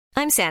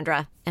I'm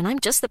Sandra, and I'm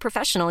just the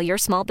professional your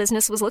small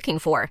business was looking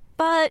for.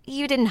 But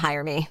you didn't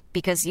hire me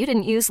because you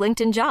didn't use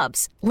LinkedIn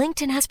Jobs.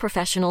 LinkedIn has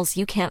professionals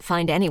you can't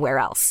find anywhere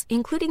else,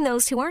 including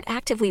those who aren't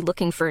actively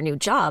looking for a new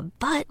job,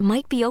 but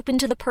might be open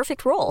to the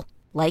perfect role,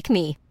 like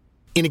me.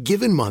 In a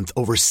given month,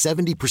 over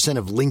 70%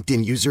 of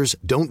LinkedIn users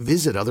don't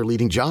visit other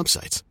leading job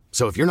sites.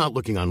 So if you're not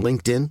looking on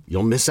LinkedIn,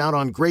 you'll miss out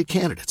on great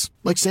candidates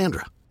like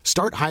Sandra.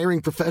 Start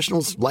hiring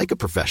professionals like a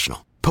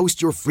professional.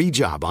 Post your free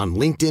job on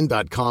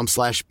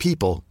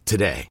linkedin.com/people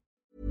today.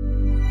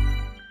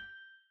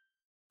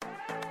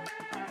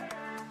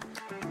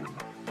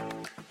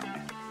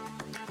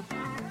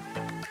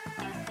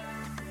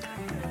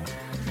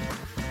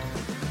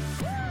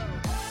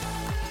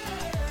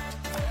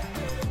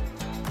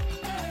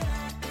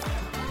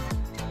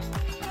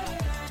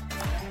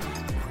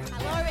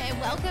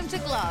 Welcome to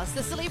Gloss,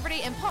 the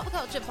celebrity and pop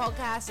culture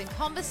podcast and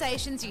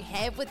conversations you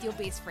have with your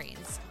best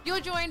friends.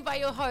 You're joined by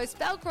your hosts,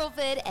 Belle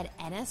Crawford and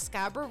Anna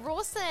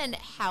Scarborough-Rawson.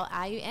 How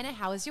are you, Anna?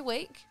 How was your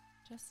week?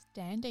 Just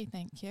dandy,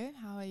 thank you.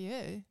 How are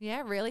you?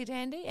 Yeah, really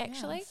dandy,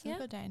 actually. Yeah,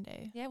 super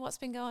dandy. Yeah, what's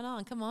been going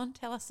on? Come on,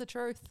 tell us the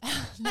truth.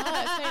 No,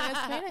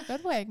 it's been a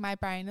good week. My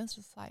brain is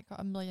just like got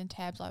a million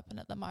tabs open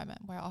at the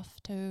moment. We're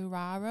off to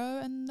Raro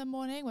in the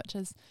morning, which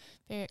is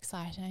very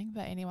exciting.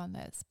 But anyone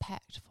that's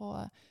packed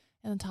for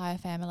an entire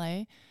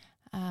family,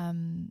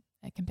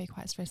 it can be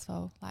quite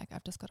stressful. Like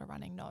I've just got a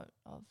running note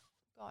of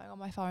going on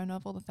my phone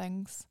of all the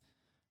things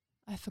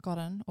I've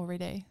forgotten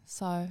already.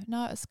 So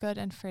no, it's good.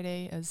 And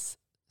Freddie is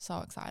so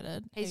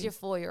excited. He's your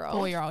 4-year-old.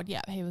 4-year-old,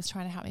 yeah. He was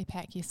trying to help me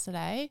pack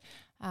yesterday.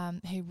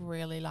 He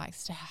really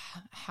likes to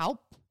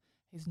help.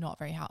 He's not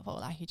very helpful.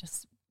 Like he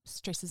just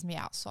stresses me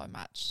out so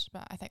much.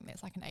 But I think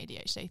that's like an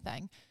ADHD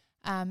thing.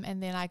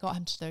 And then I got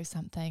him to do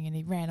something and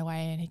he ran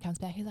away and he comes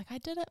back. He's like, I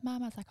did it,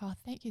 Mum. I was like, oh,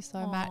 thank you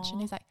so much.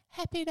 And he's like,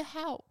 happy to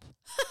help.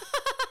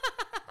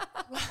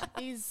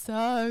 He's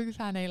so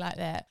funny like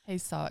that.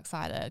 He's so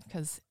excited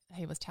because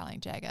he was telling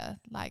Jagger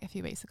like a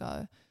few weeks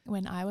ago,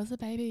 when I was a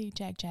baby,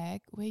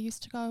 Jag, we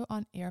used to go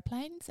on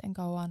airplanes and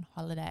go on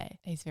holiday.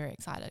 He's very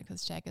excited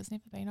because Jagger's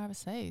never been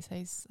overseas.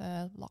 He's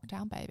a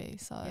lockdown baby.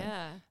 So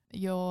yeah,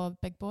 your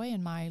big boy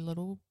and my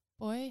little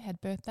boy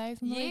had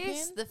birthdays on the weekend.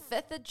 Yes, the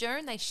 5th of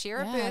June, they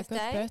share a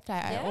birthday. Good birthday.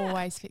 Yeah. I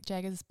always forget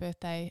Jagger's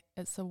birthday.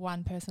 It's the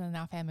one person in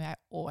our family I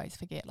always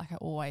forget. Like I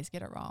always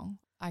get it wrong.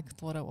 I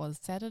thought it was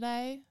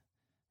Saturday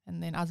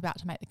and then I was about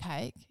to make the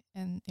cake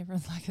and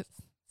everyone's like,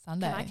 it's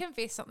Sunday. Can I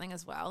confess something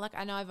as well? Like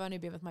I know I've only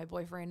been with my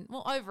boyfriend,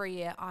 over a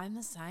year. I'm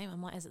the same.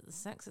 I'm like, is it the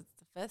 6th? It's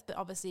the 5th. But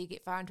obviously you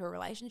get far into a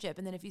relationship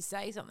and then if you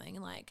say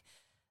something like,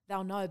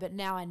 they'll know. But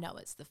now I know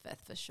it's the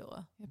 5th for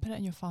sure. You put it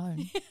in your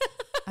phone.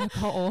 I've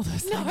got all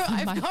those things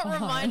I've got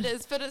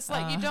reminders, but it's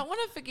like you don't want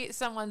to forget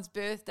someone's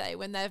birthday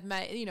when they've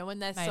when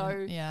they're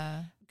so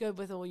good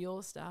with all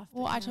your stuff.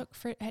 Well, I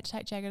had to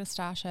take Jagger to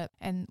Starship,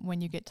 and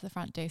when you get to the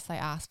front desk, they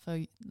ask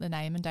for the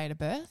name and date of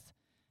birth,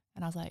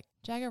 and I was like,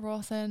 Jagger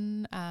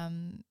Rawson,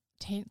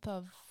 10th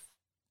of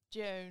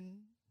June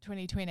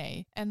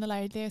 2020, and the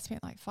lady there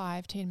spent like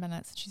 5-10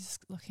 minutes. She's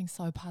just looking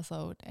so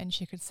puzzled, and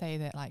she could see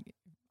that like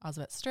I was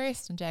a bit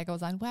stressed, and Jagger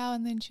was unwell,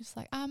 and then she was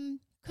like,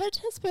 could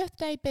his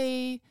birthday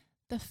be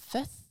the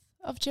 5th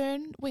of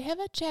June? We have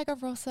a Jagger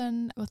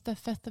Rawson with the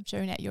 5th of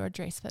June at your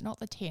address, but not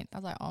the 10th. I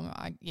was like, oh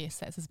my, yes,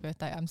 that's his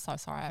birthday. I'm so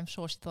sorry. I'm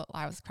sure she thought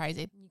I was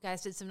crazy. You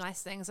guys did some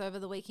nice things over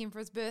the weekend for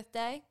his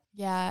birthday?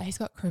 Yeah, he's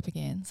got croup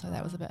again, so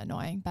that was a bit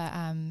annoying. But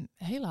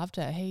he loved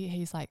it.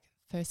 He's like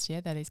first year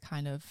that he's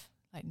kind of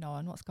like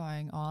knowing what's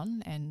going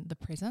on and the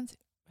presents.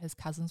 His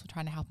cousins were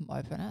trying to help him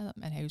open it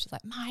and he was just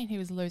like, mine. He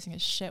was losing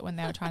his shit when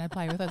they were trying to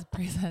play with his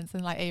presents.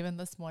 And like even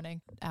this morning,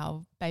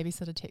 our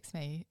babysitter texts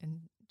me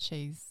and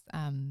she's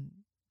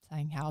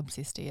saying how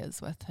obsessed he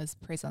is with his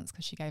presents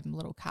because she gave him a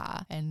little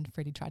car and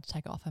Freddie tried to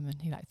take it off him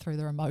and he like threw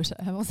the remote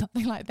at him or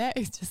something like that.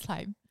 He's just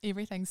like,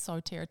 everything's so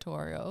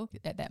territorial.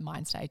 At that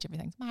mind stage,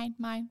 everything's mine.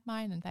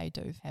 And they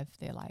do have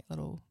their like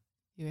little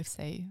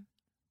UFC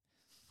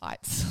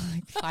fights,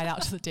 like fight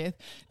out to the death.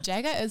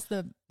 Jagger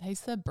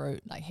he's the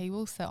brute. Like he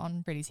will sit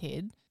on Freddie's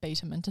head,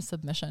 beat him into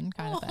submission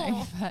kind of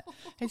thing. But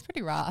he's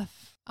pretty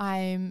rough.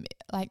 I'm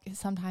like,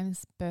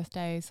 sometimes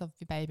birthdays of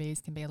your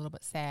babies can be a little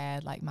bit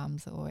sad. Like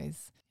mums are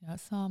always,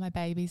 it's my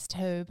babies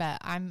too. But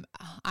I'm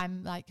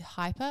like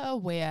hyper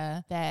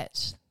aware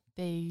that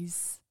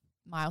these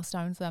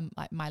milestones are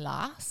like my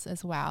last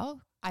as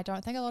well. I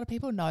don't think a lot of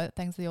people know that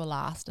things are your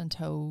last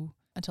until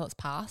it's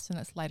past and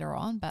it's later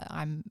on, but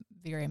I'm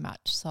very much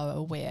so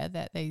aware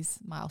that these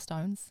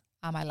milestones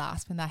are my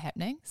last when they're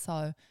happening. So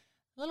a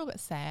little bit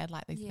sad,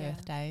 like these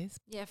birthdays.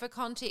 Yeah, for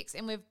context,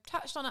 and we've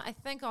touched on it, I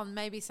think, on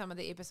maybe some of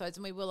the episodes,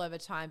 and we will over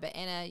time, but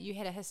Anna, you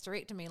had a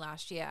hysterectomy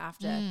last year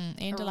after.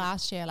 End of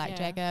last year, like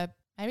Jagger,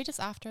 maybe just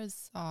after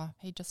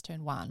he just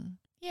turned 1.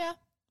 Yeah,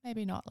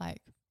 maybe not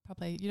like,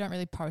 probably, you don't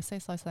really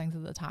process those things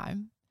at the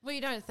time. Well,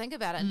 you don't think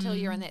about it until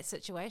you're in that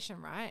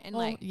situation, right? And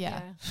well,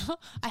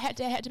 I had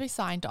to be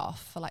signed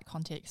off for like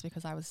context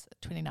because I was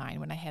 29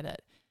 when I had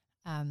it.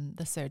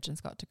 The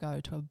surgeons got to go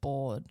to a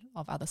board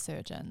of other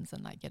surgeons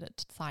and like get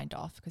it signed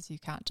off because you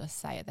can't just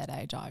say at that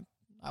age, I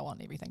I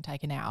want everything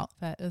taken out.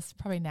 But it's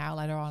probably now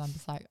later on I'm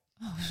just like,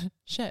 oh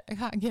shit, I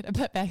can't get it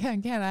put back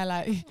in, can I?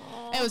 Like,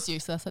 it was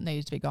useless. It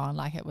needed to be gone.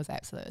 Like, it was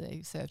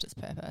absolutely served its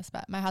purpose.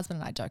 But my husband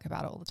and I joke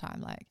about it all the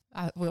time. Like,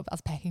 I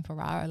was packing for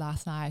Raro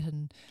last night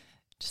and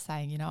just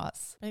saying, you know,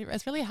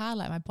 it's really hard.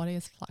 Like, my body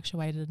has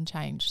fluctuated and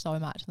changed so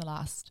much in the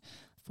last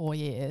 4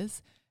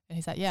 years. And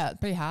he's like, yeah, it's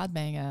pretty hard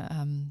being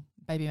a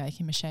baby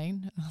making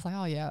machine. And I was like,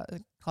 oh yeah,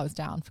 it closed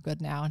down for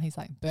good now. And he's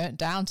like, burnt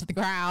down to the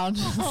ground.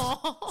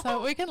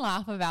 So we can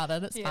laugh about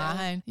it. It's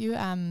fine.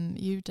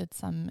 You did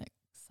some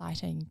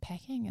exciting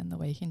packing in the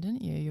weekend,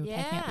 didn't you? You were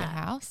packing up your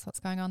house. What's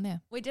going on there?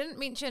 We didn't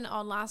mention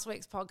on last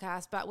week's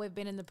podcast, but we've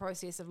been in the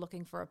process of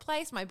looking for a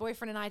place. My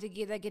boyfriend and I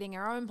together getting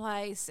our own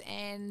place,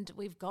 and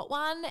we've got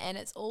one, and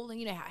it's all,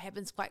 you know how it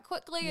happens quite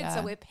quickly. And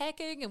so we're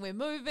packing and we're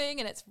moving,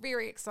 and it's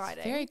very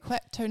exciting. Very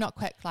quick too, not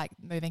quick like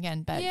moving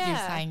in, but you're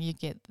saying you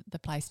get the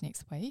place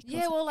next week?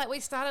 Yeah, well, like we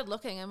started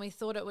looking and we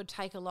thought it would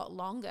take a lot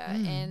longer.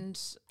 And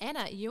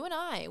Anna, you and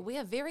I, we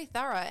are very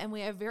thorough and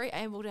we are very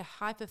able to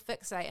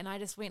hyperfixate. And I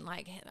just went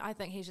like, I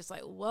think he's just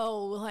like,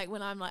 whoa, like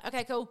when I'm like,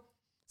 okay, cool,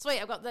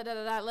 sweet, I've got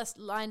the list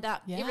lined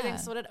up,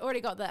 everything's sorted,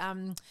 already got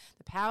the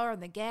power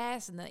and the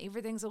gas and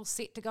everything's all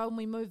set to go when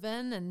we move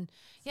in. And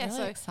it's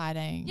really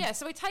exciting. Yeah,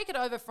 so we take it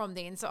over from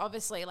then. So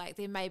obviously like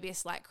there may be a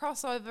slight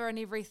crossover and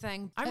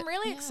everything. I'm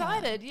really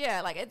excited.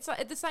 Yeah, like it's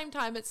at the same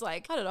time it's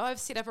like, I don't know, I've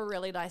set up a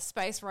really nice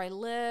space where I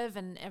live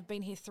and I've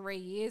been here 3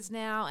 years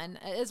now, and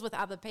it is with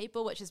other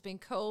people, which has been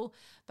cool.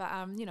 But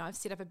you know, I've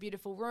set up a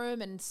beautiful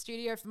room and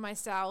studio for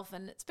myself,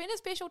 and it's been a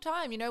special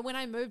time. You know, when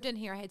I moved in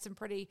here I had some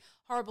pretty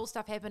horrible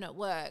stuff happen at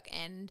work,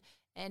 and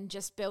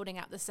just building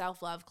up the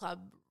self-love club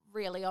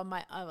really on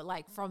my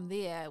like from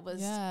there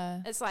was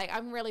it's like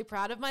I'm really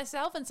proud of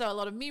myself, and so a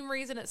lot of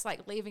memories, and it's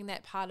like leaving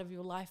that part of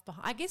your life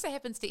behind. I guess it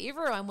happens to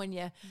everyone when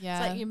you it's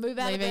like you move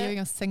out moving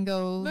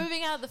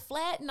out of the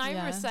flat. And I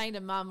remember saying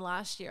to Mum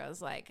last year, I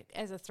was like,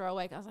 as a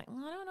throwaway, I was like,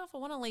 well, I don't know if I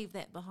want to leave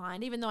that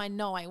behind, even though I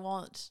know I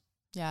want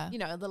you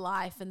know, the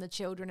life and the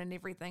children and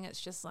everything.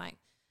 It's just like,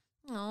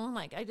 oh,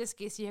 like I just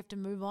guess you have to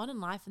move on in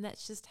life, and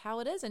that's just how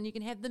it is, and you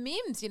can have the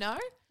memes, you know.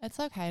 It's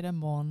okay to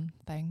mourn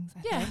things.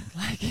 I think.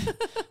 Like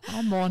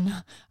I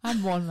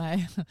mourn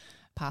my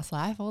past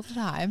life all the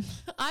time.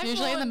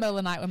 Usually in the middle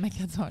of the night when my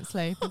kids won't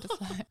sleep. I'm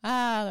just like,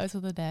 those were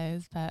the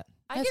days. But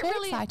it's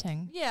really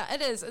exciting. Yeah,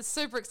 it is. It's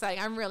super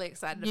exciting. I'm really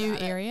excited New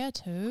about it. New area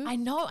too. I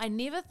know. I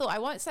never thought, I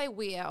won't say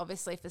where,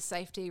 obviously for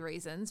safety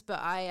reasons, but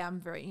I am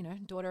very, you know,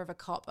 daughter of a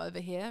cop over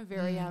here,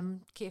 very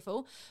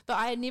careful. But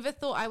I never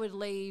thought I would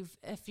leave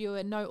if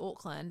you know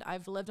Auckland.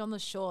 I've lived on the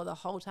shore the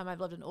whole time I've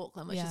lived in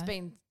Auckland, which has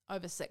been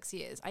over 6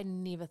 years. I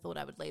never thought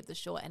I would leave the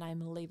shore, and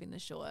I'm leaving the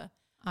shore.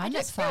 I'm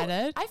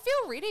excited. I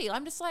feel ready.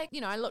 I'm just like,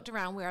 you know, I looked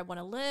around where I want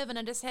to live, and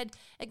I just had,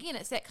 again,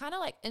 it's that kind of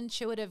like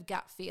intuitive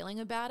gut feeling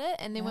about it.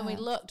 And then when we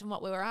looked and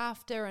what we were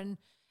after, and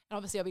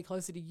obviously I'll be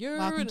closer to you.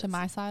 Welcome to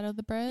my side of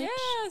the bridge.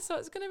 Yeah, so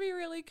it's going to be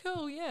really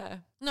cool, yeah.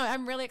 No,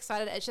 I'm really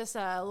excited. It's just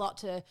a lot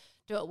to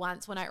do at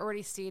once when I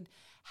already said,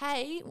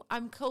 hey,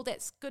 I'm cool,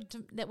 that's good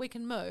that we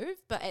can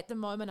move. But at the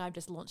moment, I've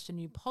just launched a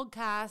new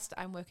podcast.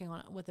 I'm working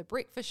on it with a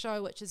breakfast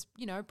show, which is,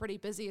 you know, pretty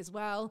busy as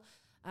well.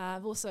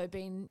 I've also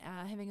been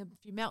having a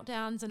few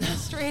meltdowns and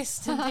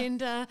stressed, and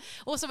then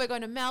also we're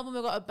going to Melbourne.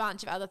 We've got a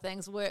bunch of other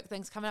things, work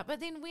things coming up. But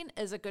then when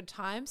is a good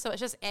time? So it's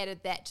just added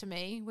that to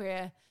me.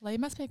 Where you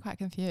must be quite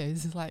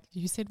confused. It's like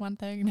you said one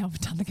thing, now we've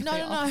done the complete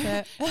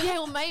opposite. Yeah,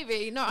 well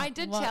maybe. No, I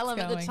did tell him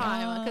at the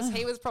time because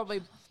he was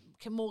probably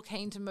more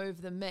keen to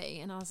move than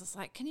me, and I was just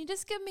like, can you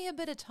just give me a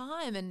bit of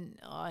time? And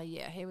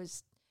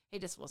he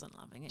just wasn't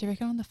loving it. Do you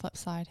reckon on the flip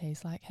side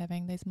he's like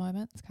having these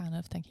moments, kind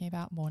of thinking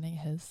about mourning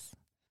his?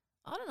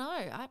 I don't know.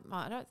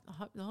 I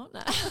hope not.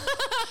 No.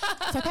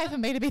 It's okay for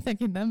me to be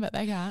thinking them, but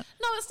they can't.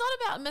 No, it's not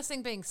about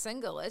missing being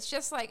single. It's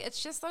just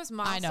those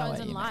milestones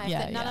in life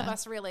that none of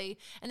us really,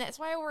 and that's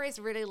why I always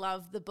really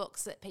love the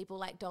books that people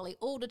like Dolly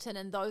Alderton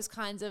and those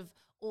kinds of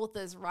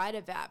authors write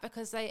about,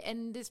 because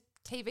and there's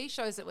TV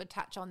shows that would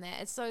touch on that.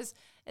 It's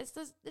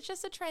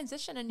just a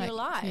transition in your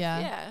life.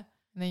 Yeah.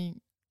 And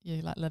then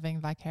you like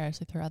living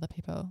vicariously through other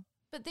people.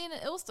 But then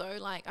it also,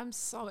 like, I'm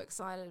so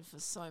excited for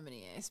so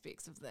many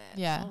aspects of that.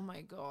 Yeah. Oh,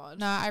 my God.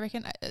 No, I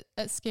reckon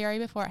it's scary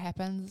before it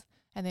happens.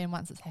 And then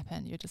once it's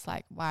happened, you're just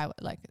like, wow,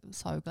 like,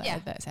 so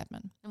glad that's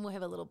happened. And we'll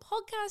have a little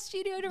podcast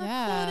studio to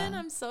record in.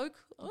 I'm so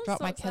cool.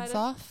 Drop my kids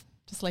off.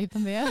 Just leave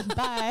them there.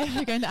 Bye.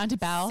 We're going to Auntie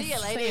Belle. See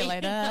you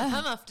later.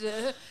 I'm off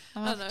to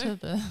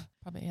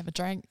probably have a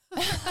drink.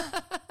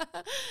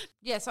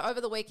 Yeah, so over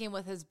the weekend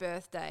with his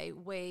birthday,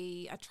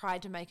 I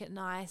tried to make it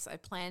nice. I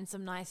planned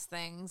some nice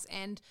things.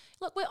 And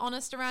look, we're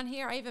honest around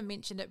here. I even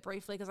mentioned it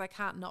briefly because I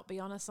can't not be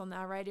honest on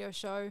our radio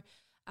show.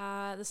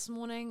 This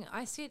morning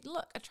I said,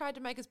 look, I tried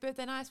to make his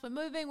birthday nice. We're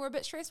moving. We're a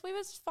bit stressed. We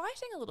were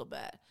fighting a little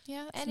bit.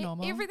 Yeah, it's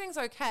normal. Everything's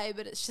okay,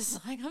 but it's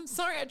just like, I'm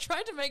sorry, I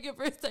tried to make your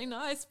birthday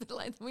nice, but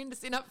like we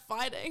just end up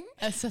fighting.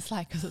 It's just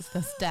like, because it's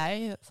this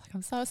day. It's like,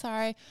 I'm so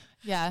sorry.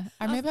 Yeah,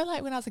 I remember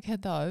like when I was a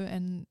kid though,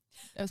 and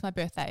it was my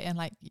birthday, and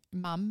like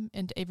mum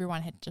and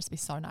everyone had to just be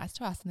so nice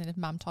to us. And then if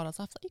mum told us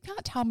off, like, you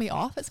can't tell me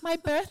off, it's my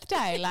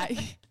birthday.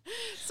 Like,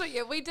 so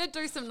yeah, we did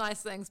do some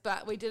nice things,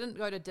 but we didn't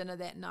go to dinner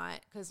that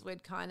night because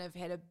we'd kind of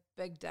had a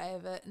big day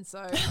of it. And so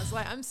I was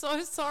like, I'm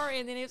so sorry.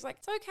 And then he was like,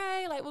 it's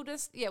okay. Like,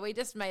 we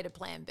just made a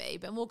plan B,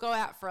 but we'll go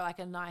out for like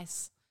a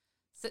nice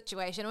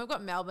situation. We've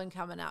got Melbourne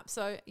coming up.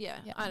 So yeah,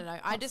 I don't know.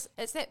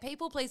 It's that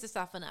people pleaser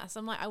stuff in us.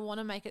 I'm like, I want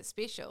to make it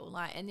special.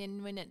 Like, and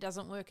then when it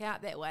doesn't work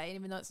out that way,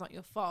 even though it's not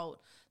your fault,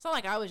 it's not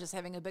like I was just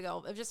having a big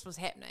old, it just was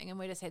happening and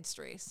we just had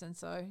stress. And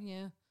so,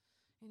 yeah,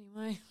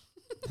 anyway.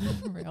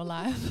 Real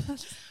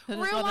life.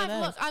 Real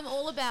life. Look, I'm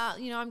all about,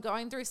 I'm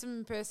going through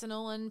some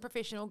personal and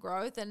professional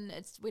growth, and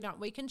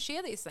we can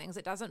share these things.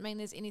 It doesn't mean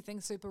there's anything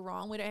super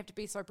wrong. We don't have to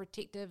be so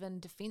protective and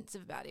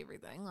defensive about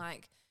everything.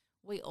 Like,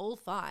 we all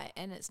fight,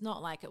 and it's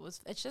not like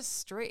it's just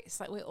stress.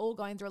 Like, we're all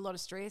going through a lot of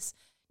stress.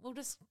 We'll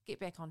just get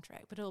back on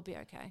track, but it'll be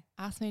okay.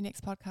 Ask me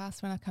next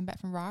podcast when I come back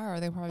from Raya, or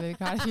there'll probably be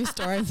quite a few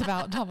stories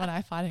about Tom and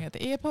I fighting at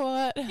the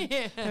airport.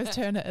 Yeah. Whose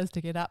turn it is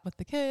to get up with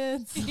the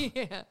kids.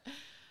 Yeah.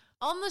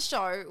 On the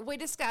show, we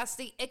discussed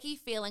the icky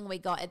feeling we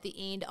got at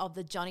the end of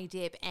the Johnny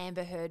Depp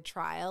Amber Heard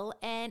trial.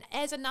 And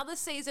as another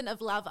season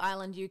of Love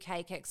Island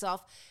UK kicks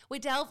off, we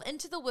delve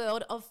into the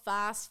world of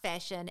fast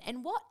fashion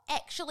and what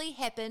actually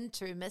happened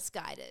to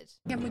Misguided.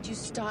 And would you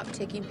stop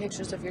taking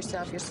pictures of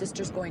yourself? Your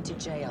sister's going to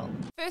jail.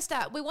 First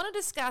up, we want to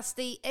discuss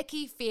the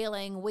icky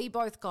feeling we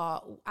both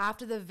got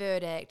after the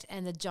verdict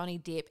in the Johnny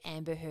Depp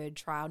Amber Heard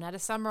trial. Now, to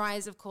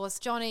summarise, of course,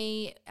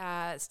 Johnny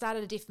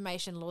started a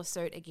defamation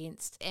lawsuit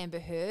against Amber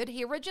Heard.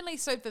 He originally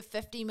sued for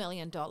 $50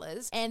 million,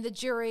 and the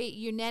jury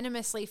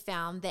unanimously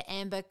found that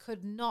Amber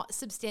could not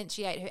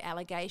substantiate her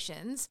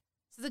allegations.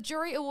 So the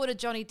jury awarded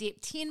Johnny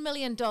Depp $10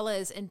 million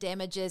in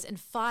damages and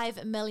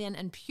 $5 million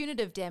in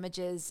punitive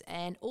damages,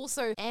 and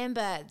also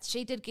Amber,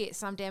 she did get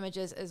some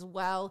damages as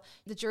well.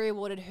 The jury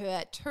awarded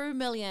her $2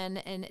 million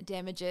in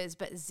damages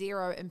but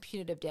 $0 in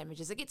punitive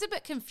damages. It gets a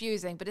bit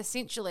confusing, but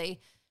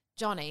essentially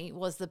Johnny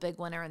was the big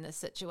winner in this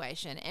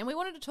situation. And we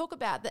wanted to talk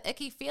about the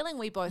icky feeling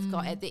we both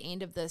got at the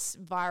end of this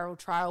viral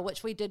trial,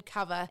 which we did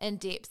cover in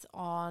depth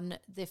on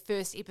the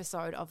first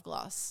episode of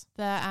Gloss.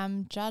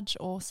 The judge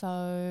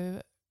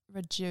also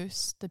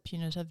reduced the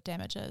punitive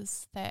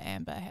damages that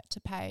Amber had to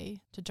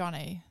pay to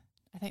Johnny,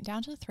 I think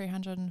down to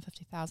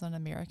 350,000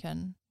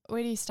 American.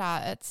 Where do you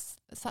start? It's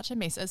such a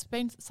mess. It's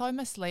been so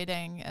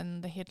misleading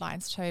in the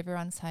headlines too.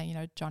 Everyone's saying,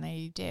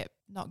 Johnny Depp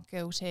not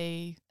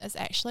guilty. It's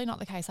actually not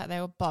the case. Like,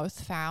 they were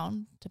both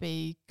found to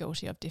be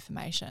guilty of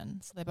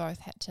defamation. So they both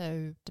had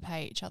to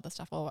pay each other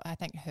stuff. Or I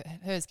think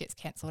hers gets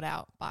cancelled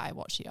out by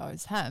what she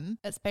owes him.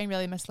 It's been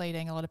really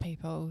misleading. A lot of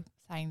people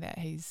saying that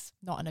he's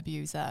not an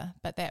abuser,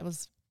 but that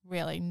was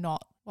really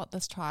not what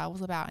this trial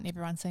was about, and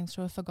everyone seems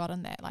to have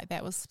forgotten that. Like,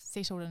 that was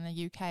settled in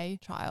a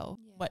UK trial,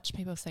 which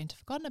people seem to have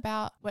forgotten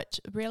about, which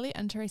really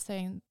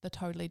interesting, the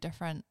totally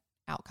different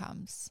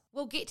outcomes.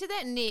 We'll get to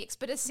that next,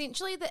 but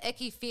essentially the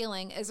icky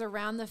feeling is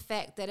around the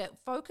fact that it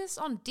focused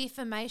on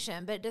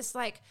defamation, but just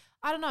like,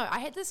 I don't know, I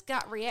had this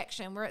gut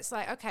reaction where it's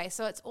like, okay,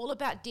 so it's all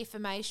about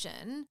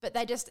defamation, but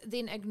they just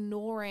then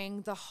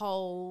ignoring the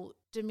whole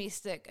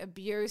domestic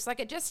abuse. Like,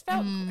 it just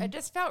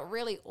felt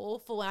really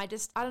awful. And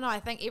I don't know, I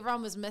think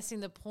everyone was missing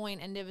the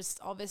point, and there was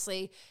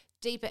obviously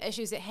deeper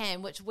issues at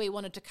hand, which we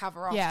wanted to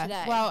cover off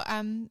today. Well,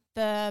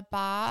 the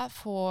bar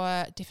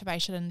for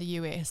defamation in the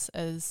US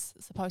is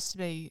supposed to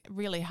be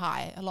really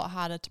high, a lot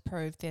harder to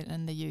prove than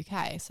in the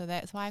UK. So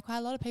that's why quite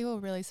a lot of people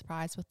were really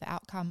surprised with the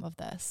outcome of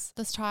this.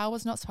 This trial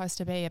was not supposed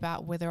to be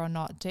about whether or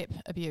not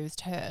Depp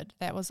abused Heard.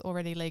 That was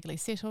already legally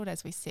settled,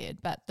 as we said.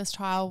 But this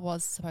trial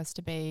was supposed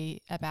to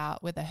be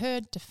about whether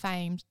Heard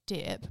defamed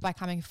Depp by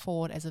coming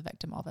forward as a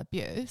victim of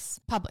abuse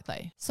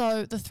publicly.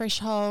 So the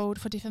threshold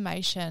for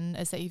defamation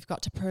is that you've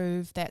got to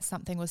prove that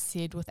something was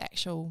said with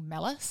actual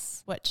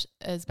malice, which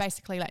is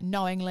basically like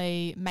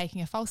knowingly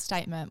making a false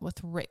statement with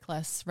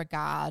reckless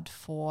regard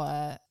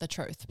for the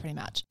truth, pretty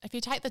much. If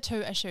you take the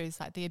two issues,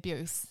 like the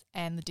abuse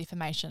and the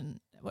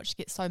defamation, which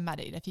gets so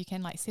muddied, if you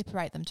can like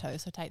separate them too,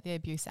 so take the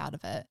abuse out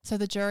of it. So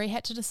the jury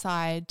had to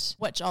decide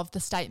which of the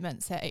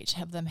statements that each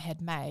of them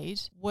had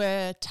made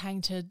were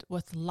tainted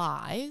with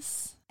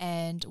lies,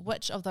 and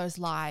which of those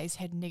lies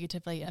had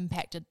negatively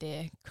impacted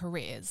their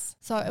careers.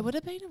 So it would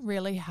have been a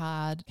really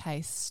hard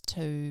case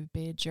to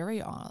be a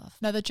jury of.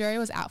 Now, the jury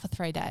was out for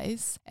 3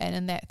 days, and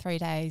in that 3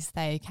 days,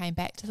 they came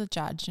back to the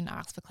judge and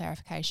asked for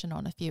clarification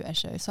on a few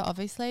issues. So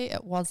obviously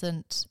it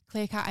wasn't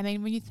clear cut. I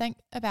mean, when you think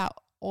about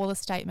all the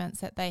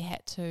statements that they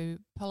had to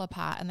pull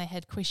apart, and they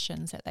had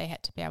questions that they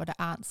had to be able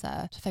to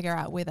answer to figure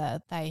out whether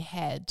they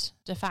had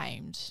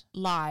defamed,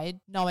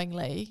 lied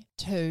knowingly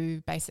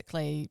to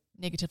basically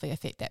negatively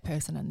affect that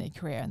person in their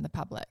career in the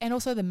public. And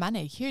also the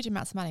money, huge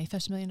amounts of money,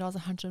 $50 million,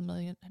 $100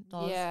 million,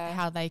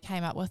 how they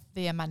came up with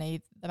their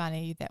money, the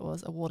money that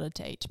was awarded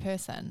to each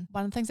person.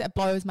 One of the things that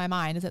blows my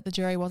mind is that the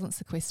jury wasn't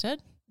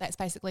sequestered. That's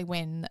basically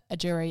when a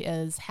jury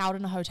is held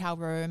in a hotel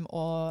room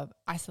or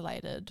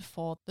isolated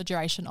for the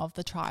duration of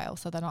the trial,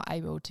 so they're not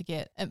able to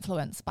get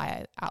influenced by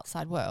an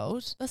outside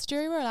world. This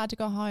jury were allowed to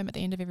go home at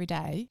the end of every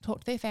day, talk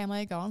to their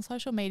family, go on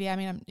social media. I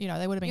mean, you know,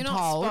 they would have been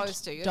told, not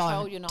supposed to. You're don't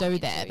told you're not do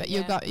meant that, to, but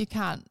yeah. you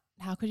can't.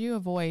 How could you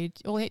avoid?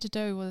 All you had to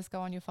do was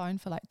go on your phone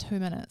for like 2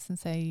 minutes and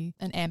see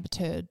an Amber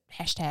Turd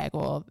hashtag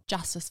or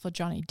justice for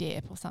Johnny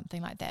Depp or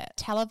something like that.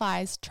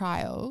 Televised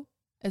trial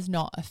is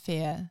not a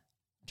fair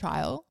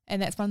trial,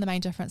 and that's one of the main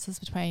differences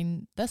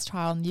between this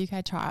trial and the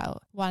UK trial.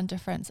 One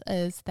difference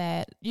is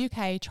that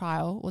UK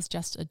trial was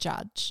just a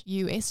judge,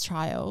 US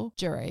trial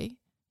jury,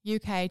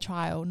 UK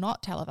trial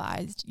not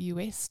televised,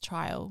 US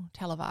trial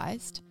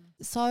televised.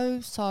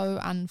 So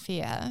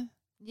unfair.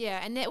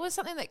 Yeah, and that was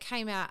something that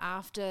came out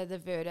after the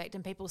verdict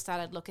and people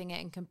started looking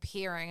at and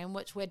comparing, and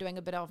which we're doing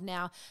a bit of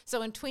now.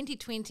 So in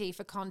 2020,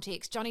 for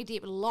context, Johnny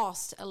Depp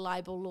lost a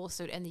libel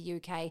lawsuit in the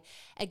UK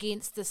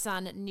against the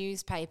Sun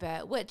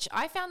newspaper, which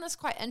I found this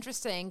quite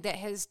interesting that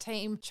his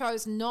team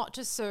chose not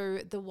to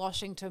sue the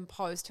Washington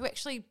Post, who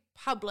actually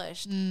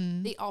published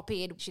the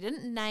op-ed. She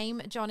didn't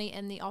name Johnny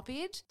in the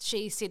op-ed.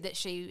 She said that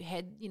she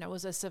had,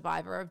 was a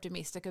survivor of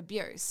domestic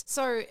abuse.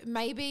 So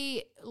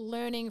maybe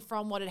learning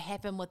from what had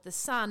happened with the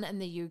Sun in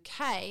the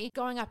UK,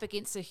 going up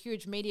against a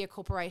huge media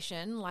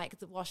corporation like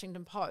the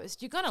Washington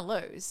Post, you're going to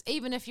lose,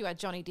 even if you are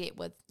Johnny Depp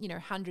with,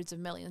 hundreds of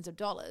millions of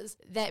dollars.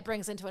 That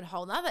brings into a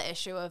whole other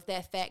issue of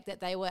the fact that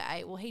they were,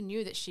 he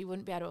knew that she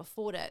wouldn't be able to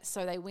afford it,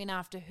 so they went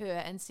after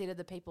her instead of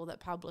the people that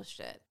published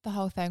it. The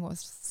whole thing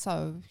was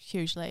so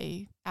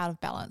hugely out of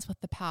balance with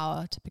the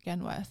power to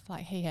begin with.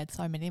 Like, he had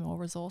so many more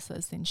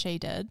resources than she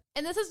did.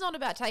 And this is not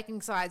about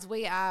taking sides.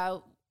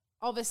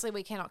 Obviously,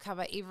 we cannot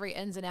cover every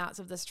ins and outs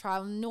of this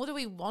trial, nor do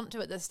we want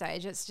to at this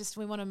stage. It's just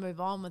we want to move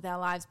on with our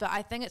lives. But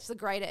I think it's the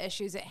greater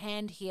issues at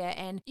hand here.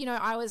 And,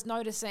 I was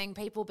noticing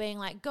people being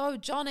like, go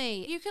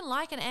Johnny. You can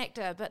like an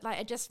actor, but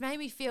it just made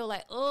me feel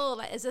like,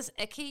 is this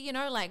icky?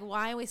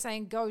 Why are we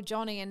saying go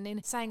Johnny and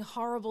then saying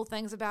horrible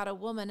things about a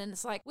woman? And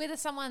it's like, whether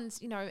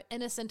someone's,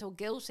 innocent or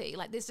guilty,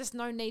 there's just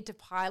no need to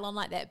pile on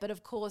like that. But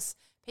of course,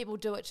 people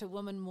do it to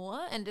women more,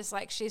 and just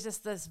she's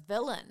just this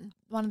villain.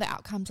 One of the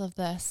outcomes of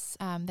this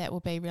that will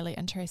be really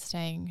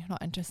interesting,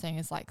 not interesting,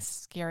 is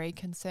scary,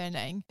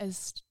 concerning,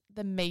 is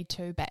the Me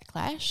Too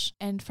backlash.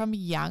 And from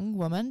young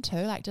women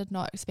too, did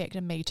not expect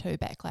a Me Too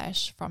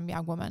backlash from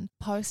young women.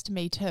 Post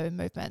Me Too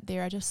movement,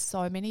 there are just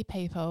so many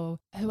people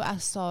who are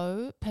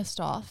so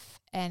pissed off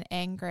and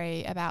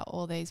angry about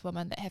all these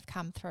women that have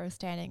come through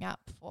standing up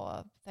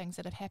for things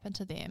that have happened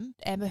to them.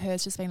 Amber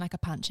Heard's just been like a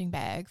punching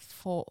bag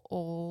for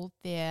all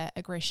their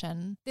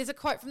aggression. There's a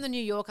quote from the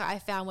New Yorker I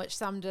found which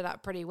summed it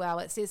up pretty well.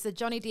 It says, the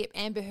Johnny Depp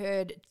Amber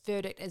Heard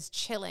verdict is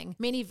chilling.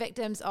 Many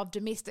victims of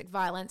domestic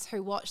violence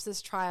who watch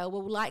this trial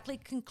will likely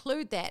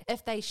conclude that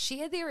if they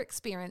share their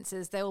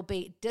experiences, they will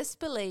be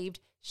disbelieved,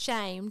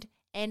 shamed,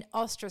 and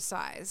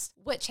ostracized,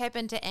 which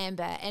happened to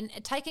Amber. And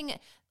taking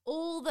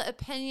all the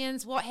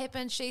opinions, what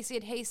happened, she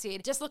said, he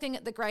said, just looking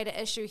at the greater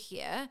issue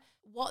here,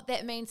 what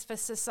that means for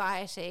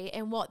society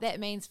and what that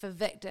means for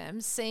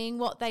victims, seeing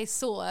what they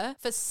saw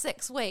for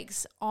 6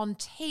 weeks on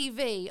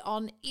TV,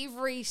 on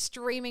every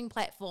streaming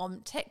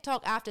platform,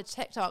 TikTok after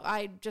TikTok,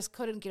 I just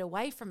couldn't get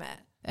away from it.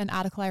 An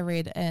article I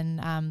read in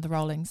the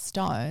Rolling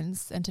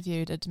Stones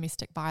interviewed a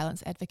domestic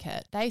violence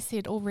advocate. They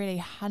said already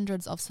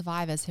hundreds of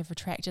survivors have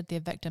retracted their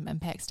victim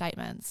impact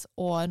statements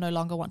or no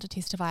longer want to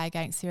testify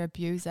against their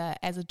abuser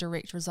as a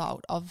direct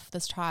result of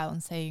this trial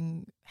and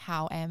seeing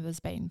how Amber's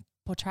been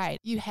portrayed.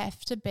 You have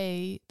to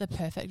be the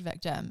perfect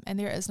victim, and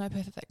there is no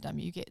perfect victim.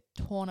 You get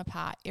torn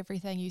apart.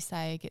 Everything you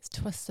say gets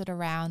twisted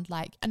around.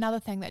 Another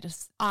thing that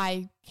just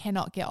I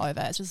cannot get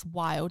over, it's just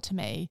wild to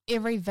me.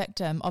 Every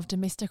victim of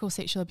domestic or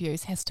sexual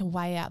abuse has to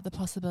weigh out the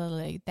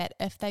possibility that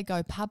if they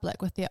go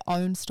public with their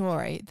own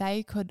story,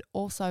 they could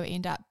also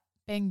end up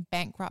being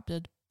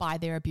bankrupted by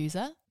their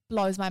abuser.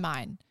 Blows my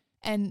mind.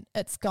 And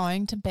it's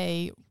going to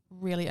be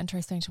really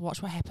interesting to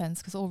watch what happens,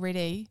 because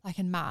already,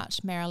 in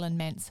March, Marilyn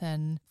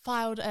Manson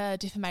filed a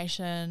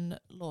defamation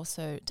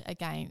lawsuit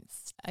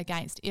against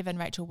Evan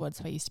Rachel Woods,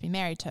 who he used to be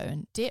married to,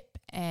 and Depp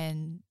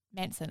and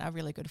Manson are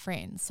really good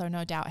friends, so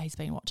no doubt he's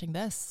been watching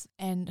this.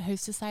 And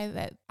who's to say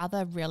that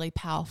other really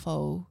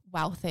powerful,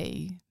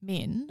 wealthy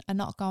men are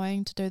not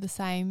going to do the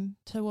same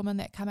to women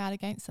that come out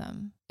against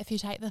them? If you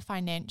take the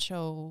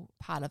financial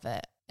part of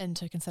it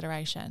into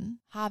consideration,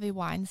 Harvey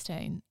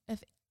Weinstein,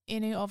 if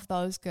any of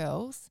those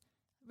girls,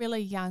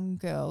 really young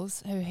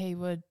girls who he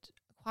would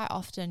quite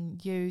often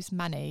use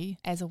money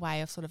as a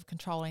way of sort of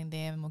controlling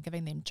them or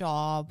giving them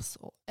jobs,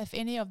 or if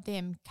any of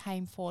them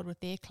came forward with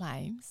their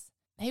claims,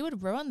 he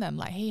would ruin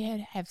them. He had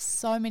have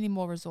so many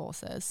more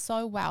resources,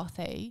 so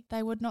wealthy,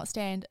 they would not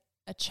stand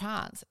a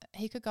chance.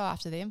 He could go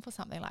after them for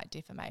something like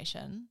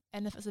defamation.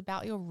 And if it's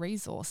about your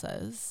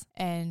resources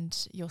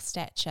and your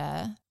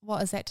stature,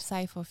 what is that to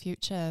say for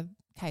future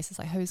cases?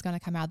 Who's going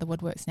to come out of the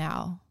woodworks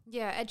now?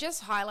 Yeah, it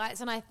just highlights,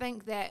 and I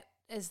think that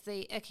is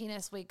the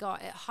ickiness we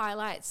got. It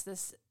highlights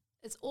this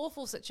it's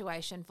awful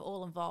situation for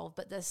all involved,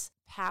 but this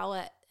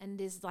power, and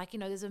there's like,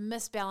 there's a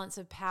misbalance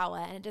of power,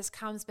 and it just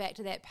comes back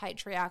to that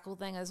patriarchal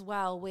thing as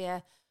well,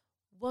 where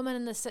women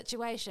in this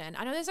situation,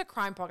 I know there's a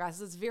crime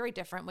podcast, it's very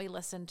different, we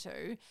listened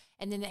to,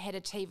 and then it had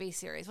a TV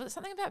series. Was it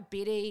something about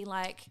Betty,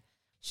 like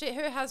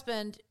her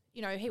husband,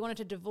 he wanted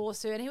to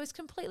divorce her and he was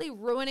completely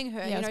ruining her.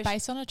 Yeah, it was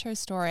based on a true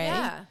story.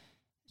 Yeah.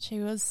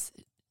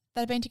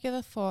 They'd been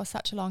together for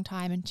such a long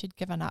time, and she'd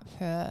given up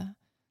her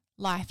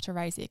life to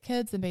raise their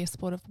kids and be a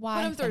supportive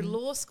wife. Put him through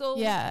law school.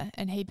 Yeah,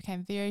 and he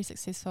became very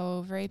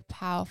successful, very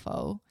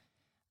powerful.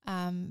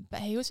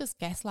 But he was just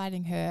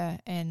gaslighting her,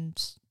 and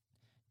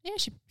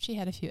she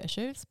had a few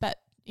issues, but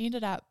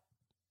ended up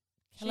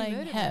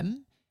killing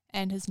him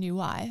and his new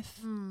wife.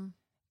 Mm.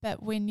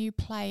 But when you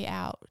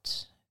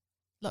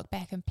look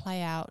back and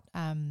play out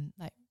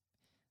like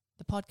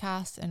the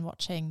podcast and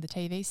watching the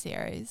TV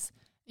series,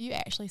 you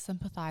actually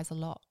sympathise a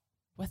lot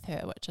with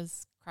her, which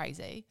is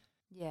crazy.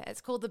 Yeah,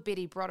 it's called the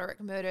Betty Broderick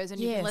Murders, and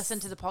you can listen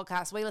to the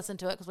podcast. We listen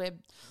to it because we're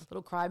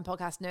little crime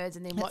podcast nerds,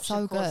 and then watch it.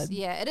 Of course. Good.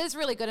 Yeah, it is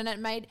really good,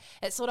 and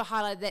it sort of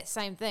highlighted that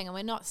same thing. And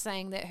we're not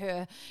saying that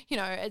her,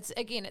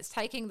 it's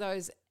taking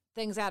those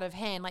things out of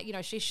hand. Like,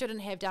 she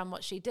shouldn't have done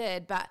what she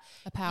did, but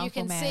you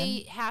can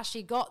see how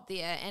she got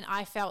there. And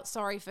I felt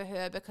sorry for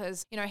her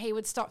because, he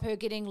would stop her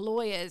getting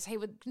lawyers. He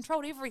would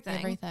control everything.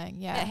 Everything,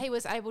 yeah. That he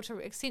was able to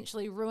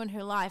essentially ruin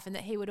her life, and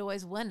that he would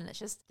always win. And it's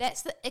just,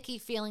 that's the icky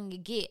feeling you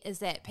get, is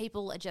that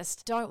people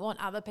just don't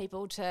want other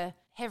people to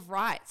have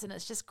rights, and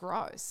it's just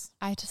gross.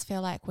 I just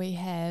feel like we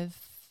have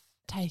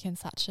taken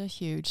such a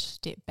huge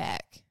step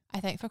back. I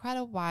think for quite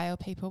a while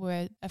people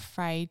were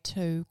afraid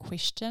to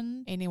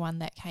question anyone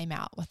that came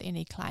out with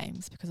any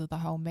claims because of the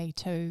whole Me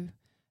Too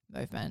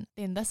movement.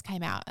 Then this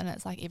came out, and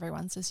it's like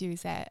everyone's just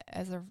used that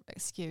as an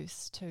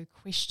excuse to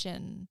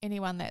question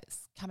anyone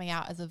that's coming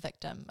out as a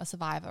victim, a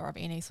survivor of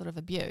any sort of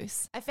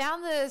abuse. I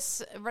found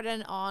this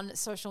written on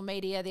social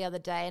media the other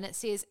day, and it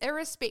says,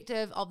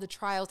 irrespective of the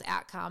trial's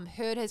outcome,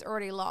 Heard has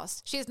already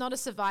lost. She is not a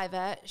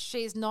survivor.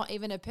 She's not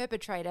even a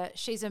perpetrator.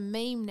 She's a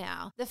meme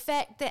now. The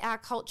fact that our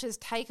culture's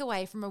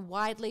takeaway from a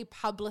widely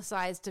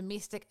publicized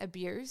domestic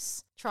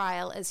abuse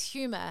trial is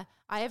humor.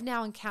 I have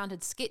now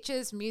encountered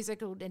sketches,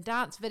 musical and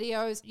dance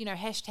videos,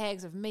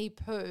 hashtags of me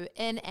poo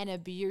in an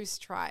abuse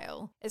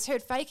trial. Is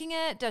Heard faking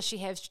it? Does she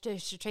have to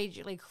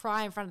strategically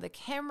cry in front of the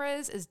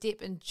cameras? Is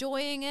Depp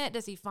enjoying it?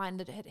 Does he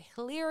find it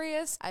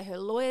hilarious? Are her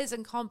lawyers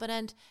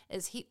incompetent?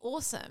 Is he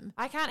awesome?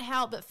 I can't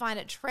help but find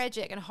it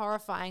tragic and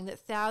horrifying that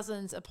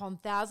thousands upon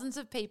thousands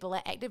of people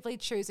are actively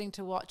choosing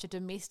to watch a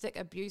domestic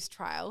abuse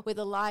trial,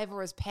 whether live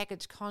or as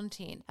packaged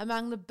content.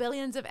 Among the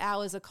billions of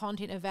hours of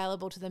content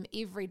available to them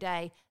every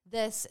day,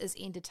 this is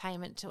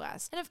entertainment to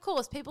us. And of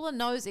course, people are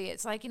nosy.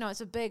 It's like,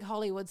 it's a big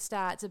Hollywood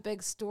star. It's a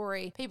big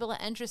story. People are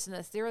interested in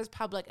this. There is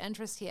public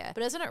interest here.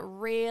 But isn't it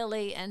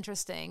really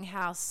interesting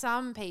how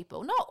some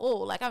people, not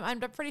all, like I'm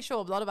pretty sure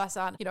a lot of us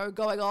aren't,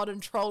 going on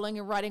and trolling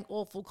and writing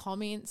awful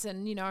comments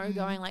and,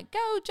 going like,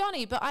 go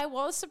Johnny. But I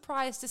was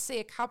surprised to see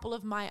a couple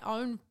of my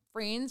own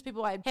friends,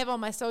 people I have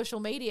on my social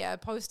media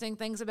posting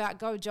things about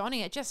Go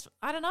Johnny. It just,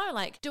 I don't know,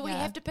 like, do we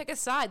have to pick a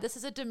side? This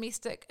is a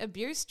domestic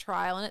abuse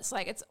trial, and it's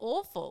like, it's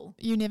awful.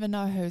 You never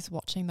know who's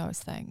watching those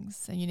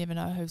things, and you never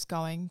know who's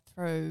going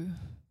through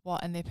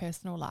what in their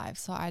personal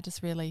lives. So I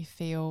just really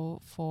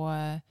feel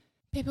for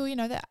people,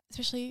 that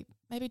especially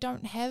maybe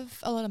don't have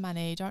a lot of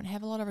money, don't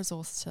have a lot of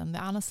resources to them,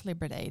 that aren't a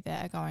celebrity,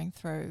 that are going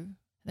through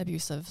an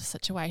abusive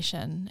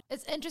situation.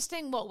 It's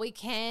interesting what we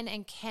can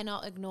and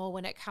cannot ignore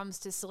when it comes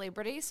to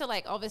celebrities. So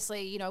like,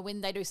 obviously,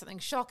 when they do something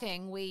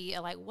shocking, we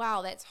are like,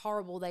 wow, that's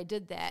horrible, they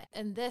did that.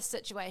 In this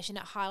situation,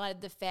 it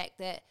highlighted the fact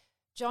that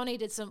Johnny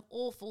did some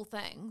awful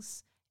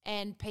things,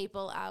 and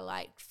people are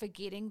like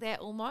forgetting that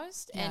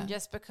almost. Yeah. And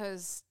just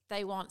because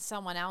they want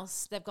someone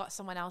else, they've got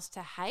someone else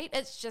to hate.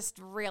 It's just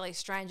really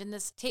strange. And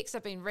this text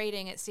I've been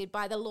reading, it said,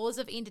 by the laws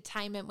of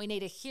entertainment, we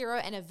need a hero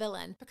and a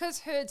villain. Because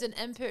Heard's an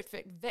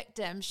imperfect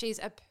victim, she's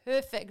a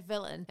perfect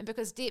villain. And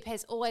because Depp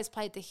has always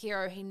played the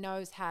hero, he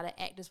knows how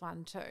to act as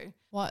one too.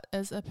 What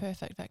is a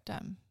perfect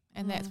victim?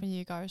 And that's when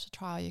you go to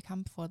trial, you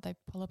come forward, they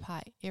pull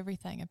apart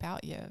everything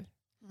about you.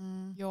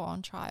 You're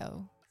on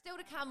trial. Still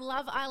to come,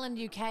 Love Island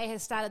UK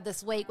has started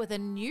this week with a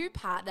new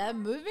partner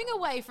moving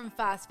away from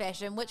fast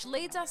fashion, which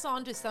leads us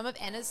on to some of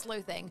Anna's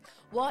sleuthing.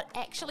 What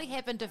actually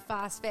happened to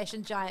fast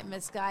fashion giant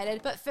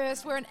Misguided? But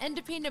first, we're an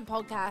independent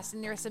podcast,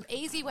 and there are some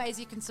easy ways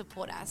you can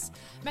support us.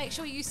 Make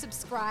sure you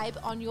subscribe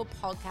on your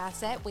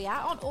podcast app. We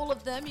are on all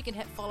of them. You can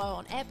hit follow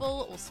on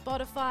Apple or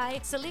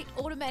Spotify. Select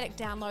automatic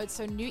downloads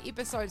so new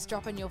episodes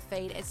drop in your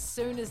feed as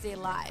soon as they're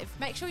live.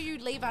 Make sure you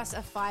leave us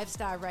a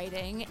 5-star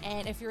rating,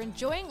 and if you're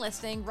enjoying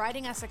listening,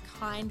 writing us a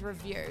kind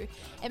review,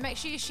 and make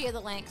sure you share the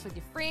links with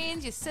your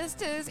friends, your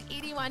sisters,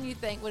 anyone you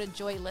think would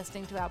enjoy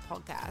listening to our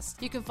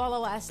podcast. You can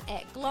follow us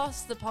at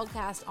Gloss the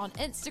Podcast on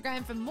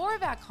Instagram for more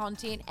of our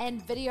content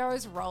and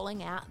videos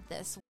rolling out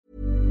this week.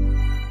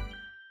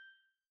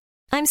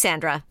 I'm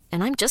Sandra,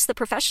 and I'm just the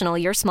professional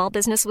your small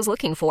business was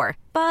looking for.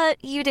 But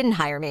you didn't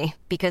hire me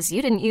because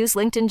you didn't use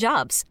LinkedIn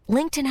Jobs.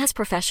 LinkedIn has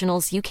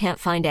professionals you can't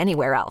find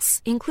anywhere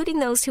else, including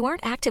those who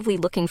aren't actively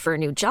looking for a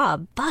new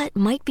job, but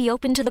might be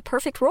open to the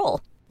perfect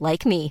role,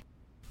 like me.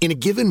 In a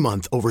given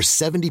month, over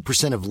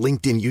 70% of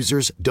LinkedIn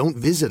users don't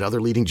visit other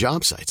leading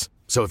job sites.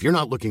 So if you're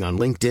not looking on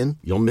LinkedIn,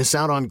 you'll miss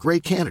out on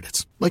great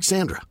candidates like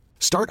Sandra.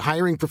 Start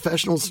hiring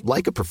professionals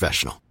like a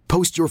professional.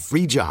 Post your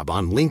free job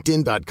on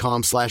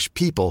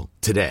linkedin.com/people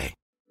today.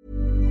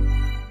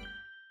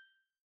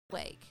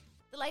 Week.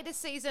 The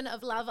latest season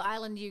of Love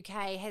Island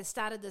UK has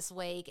started this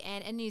week,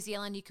 and in New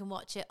Zealand you can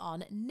watch it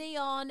on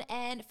Neon.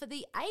 And for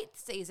the 8th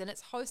season,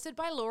 it's hosted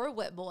by Laura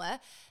Whitmore.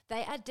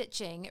 They are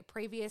ditching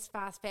previous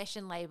fast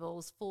fashion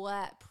labels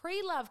for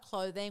pre-loved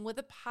clothing with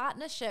a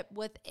partnership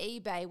with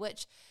eBay,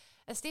 which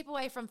a step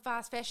away from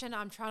fast fashion.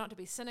 I'm trying not to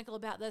be cynical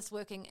about this,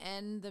 working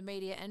in the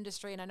media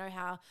industry, and I know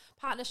how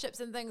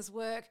partnerships and things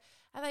work.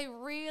 Are they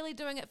really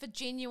doing it for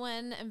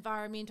genuine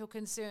environmental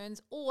concerns,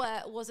 or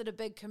was it a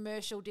big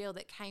commercial deal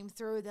that came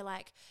through? They're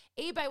like,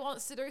 eBay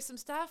wants to do some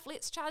stuff,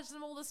 let's charge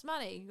them all this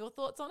money. Your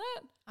thoughts on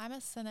it? I'm a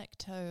cynic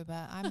too,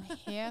 but I'm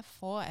here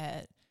for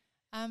it.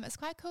 It's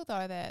quite cool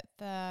though that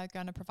they're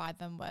going to provide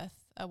them with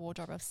a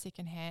wardrobe of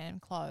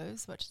secondhand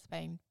clothes, which has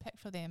been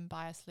picked for them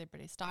by a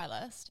celebrity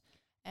stylist.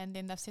 And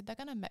then they've said they're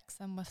going to mix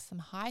them with some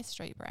high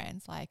street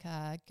brands like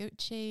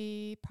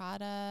Gucci,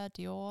 Prada,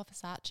 Dior,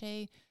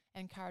 Versace,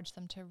 encourage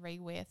them to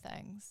rewear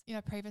things. You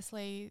know,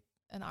 previously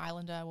an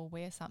islander will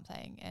wear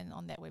something and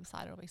on that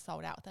website it'll be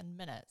sold out within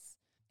minutes.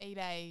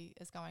 eBay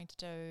is going to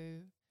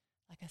do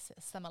like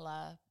a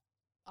similar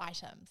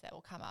items that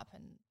will come up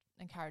and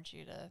encourage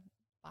you to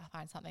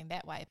find something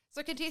that way.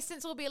 So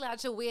contestants will be allowed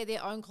to wear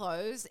their own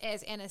clothes,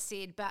 as Anna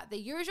said, but the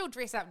usual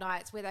dress-up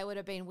nights where they would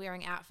have been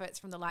wearing outfits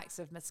from the likes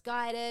of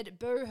Misguided,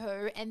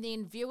 Boohoo, and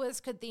then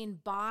viewers could then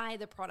buy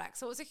the product.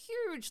 So it was a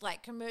huge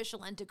like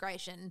commercial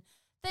integration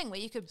thing where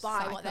you could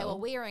buy what they were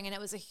wearing, and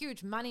it was a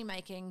huge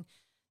money-making,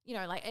 you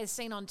know, like as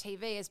seen on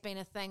TV, has been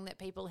a thing that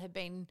people have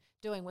been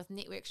doing with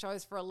network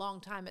shows for a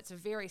long time. It's a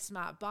very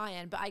smart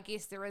buy-in, but I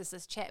guess there is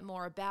this chat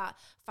more about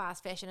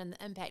fast fashion and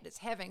the impact it's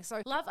having.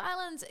 So Love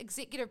Island's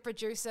executive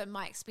producer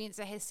Mike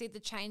Spencer has said the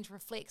change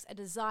reflects a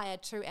desire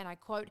to, and I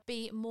quote,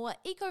 be more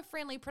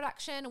eco-friendly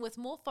production with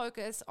more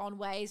focus on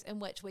ways in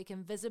which we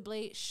can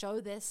visibly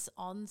show this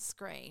on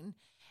screen.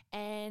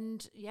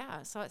 And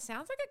yeah, so it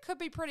sounds like it could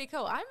be pretty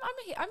cool.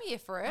 I'm here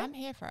for it. I'm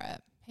here for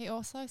it. He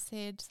also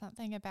said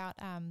something about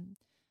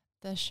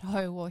the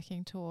show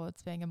working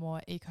towards being a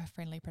more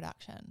eco-friendly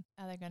production.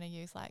 Are they going to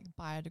use like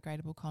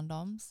biodegradable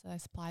condoms they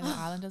supply the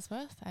islanders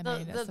with? I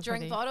mean, the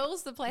drink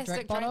bottles, the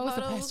plastic drink bottles.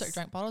 The plastic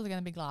drink bottles are going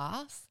to be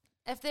glass.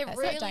 If they're That's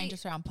really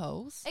dangerous around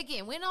pools.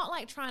 Again, we're not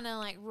like trying to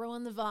like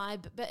ruin the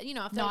vibe, but you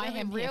know, if they're I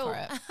am real,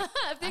 here for it.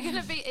 if they're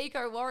going to be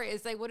eco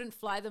warriors, they wouldn't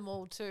fly them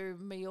all to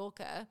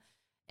Mallorca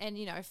and,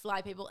 you know,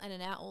 fly people in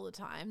and out all the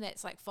time.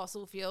 That's like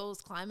fossil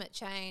fuels, climate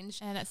change.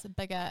 And it's a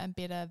bigger and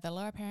better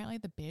villa, apparently.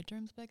 The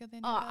bedroom's bigger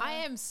than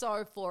I am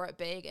so for it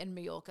big in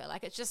Mallorca.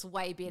 Like, it's just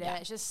way better. Yeah.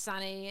 It's just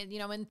sunny and, you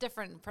know, in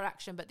different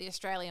production, but the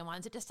Australian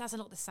ones, it just doesn't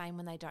look the same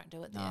when they don't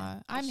do it there.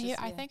 No, I'm here.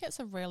 I think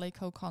it's a really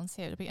cool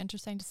concept. It'll be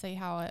interesting to see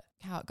how it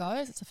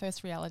goes. It's the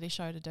first reality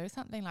show to do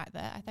something like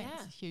that. I think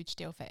it's a huge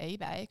deal for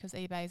eBay because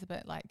eBay's a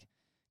bit like,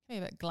 can be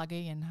a bit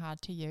gluggy and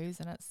hard to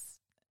use, and it's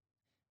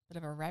bit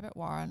of a rabbit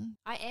warren.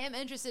 I am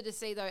interested to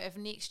see though if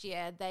next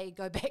year they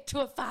go back to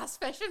a fast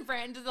fashion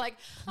brand. It's like,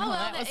 oh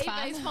well, the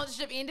eBay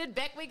sponsorship ended,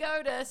 back we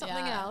go to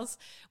something else.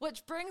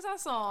 Which brings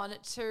us on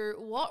to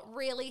what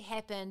really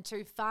happened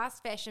to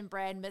fast fashion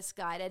brand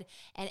Misguided.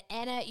 And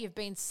Anna, you've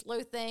been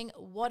sleuthing.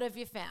 What have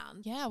you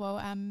found? Yeah,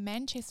 well,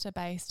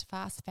 Manchester-based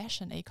fast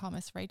fashion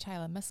e-commerce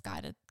retailer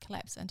Misguided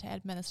collapsed into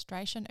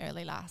administration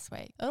early last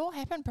week. It all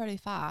happened pretty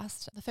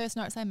fast. The first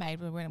notes they made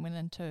were when it went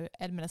into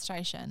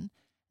administration.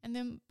 And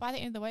then by the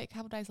end of the week, a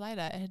couple of days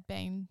later, it had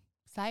been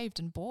saved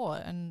and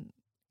bought and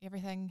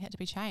everything had to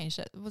be changed.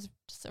 It was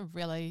just a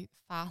really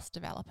fast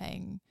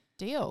developing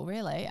deal,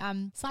 really.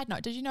 Side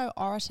note, did you know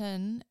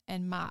Oroton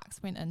and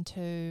Marks went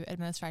into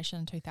administration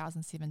in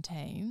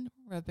 2017,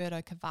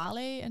 Roberto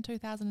Cavalli in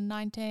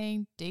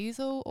 2019,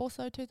 Diesel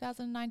also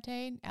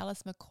 2019,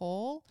 Alice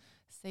McCall,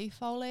 C.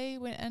 Foley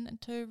went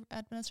into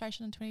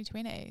administration in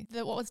 2020.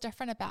 What was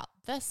different about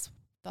this,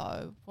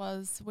 though,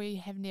 was we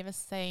have never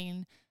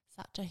seen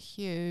such a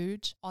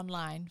huge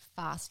online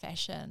fast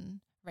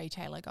fashion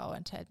retailer go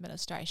into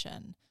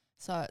administration.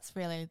 So it's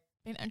really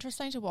been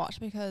interesting to watch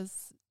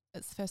because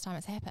it's the first time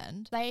it's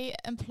happened. They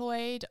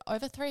employed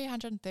over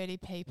 330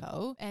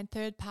 people and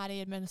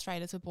third-party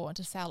administrators were brought in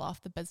to sell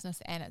off the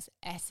business and its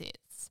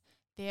assets.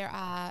 There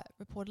are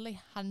reportedly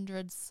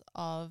hundreds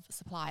of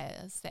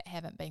suppliers that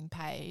haven't been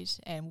paid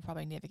and will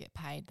probably never get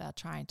paid. They're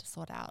trying to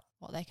sort out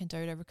what they can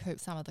do to recoup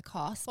some of the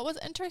costs. What was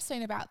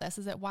interesting about this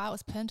is that while it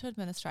was pinned to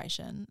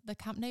administration, the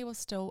company was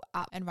still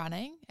up and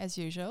running as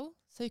usual.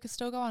 So you could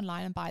still go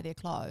online and buy their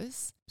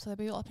clothes. So there'll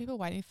be a lot of people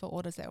waiting for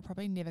orders that will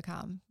probably never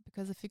come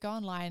because if you go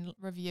online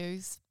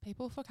reviews,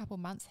 people for a couple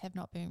of months have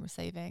not been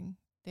receiving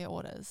their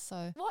orders.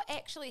 So what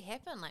actually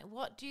happened? Like,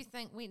 what do you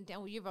think went down?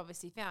 Well, you've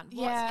obviously found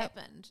what's Yeah.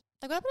 happened.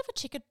 they got a bit of a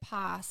checkered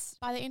past.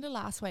 By the end of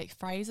last week,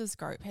 Fraser's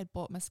Group had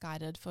bought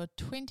Misguided for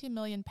 £20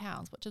 million,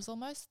 which is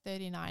almost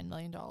 $39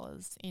 million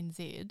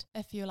NZ.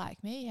 If you're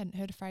like me, you hadn't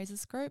heard of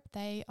Fraser's Group,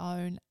 they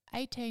own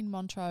 18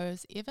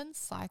 Montrose, Evans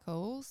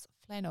Cycles,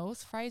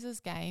 Flannels, Fraser's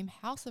Game,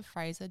 House of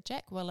Fraser,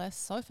 Jack Willis,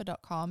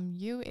 Sofa.com,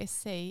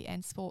 USC,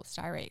 and Sports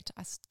Direct.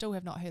 I still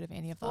have not heard of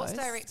any of those.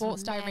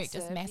 Sports Direct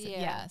is massive,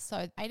 yeah.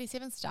 So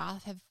 87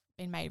 staff have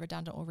been made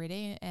redundant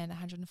already, and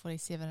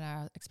 147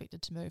 are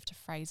expected to move to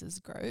Fraser's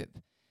Group.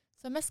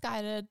 So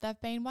Misguided, they've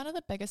been one of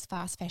the biggest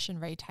fast fashion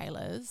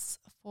retailers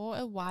for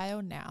a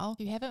while now.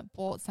 If you haven't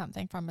bought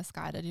something from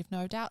Misguided, you've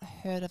no doubt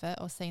heard of it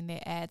or seen their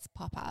ads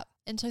pop up.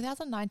 In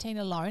 2019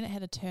 alone, it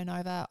had a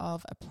turnover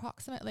of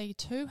approximately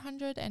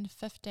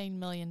 £215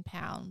 million.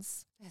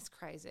 That's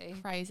crazy.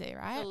 Crazy,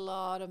 right? It's a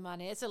lot of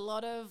money. It's a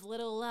lot of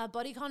little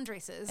bodycon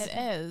dresses. It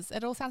is.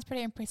 It all sounds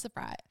pretty impressive,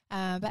 right?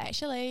 But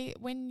actually,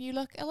 when you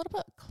look a little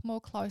bit more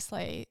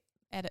closely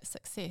at its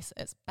success,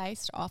 it's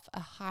based off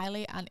a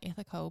highly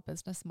unethical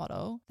business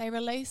model. They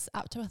release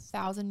up to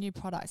 1,000 new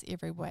products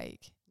every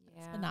week.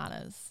 Yeah. It's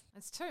bananas.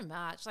 It's too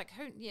much. Like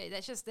who? Yeah,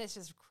 that's just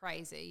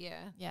crazy.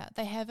 Yeah. Yeah,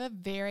 they have a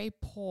very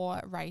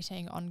poor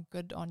rating on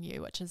Good On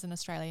You, which is an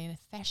Australian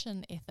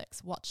fashion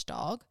ethics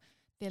watchdog.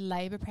 Their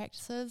labour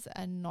practices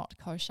are not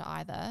kosher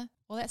either.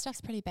 Well, that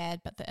stuff's pretty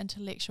bad, but the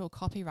intellectual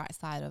copyright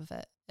side of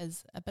it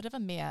is a bit of a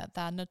mare.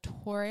 They're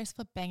notorious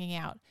for banging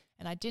out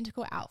an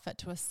identical outfit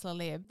to a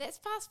celeb. That's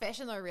fast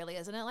fashion though, really,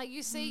 isn't it? Like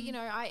you see, you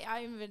know,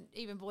 I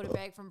even bought a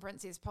bag from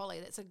Princess Polly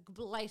that's a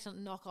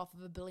blatant knockoff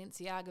of a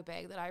Balenciaga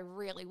bag that I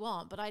really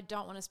want, but I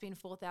don't want to spend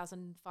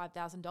 $4,000,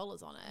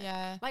 $5,000 on it.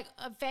 Yeah. Like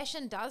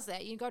fashion does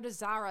that. You go to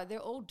Zara, they're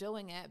all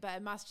doing it, but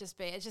it must just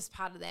be, it's just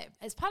part of that.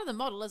 It's part of the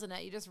model, isn't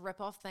it? You just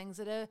rip off things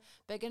that are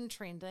big and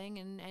trending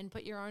and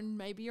put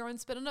maybe your own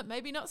spin on it.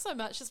 Maybe not so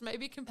much, just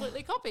maybe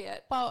completely copy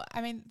it. Well,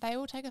 I mean, they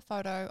will take a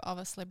photo of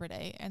a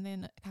celebrity and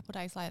then a couple of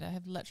days later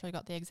have literally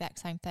got the exact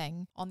same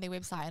thing on their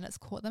website, and it's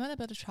caught them in a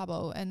bit of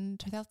trouble. In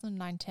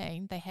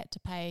 2019, they had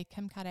to pay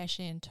Kim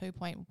Kardashian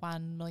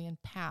 £2.1 million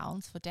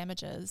for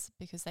damages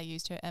because they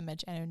used her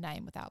image and her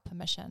name without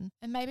permission.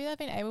 And maybe they've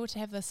been able to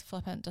have this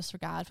flippant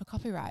disregard for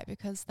copyright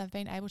because they've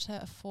been able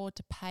to afford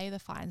to pay the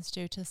fines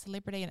due to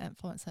celebrity and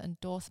influencer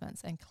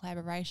endorsements and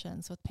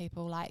collaborations with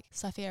people like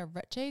Sophia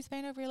Richie's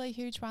been a really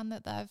huge one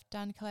that they've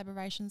done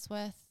collaborations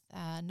with.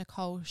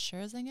 Nicole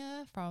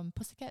Scherzinger from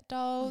Pussycat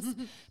Dolls,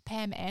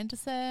 Pam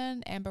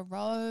Anderson, Amber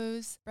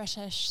Rose,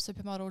 British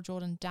supermodel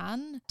Jordan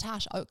Dunn,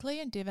 Tash Oakley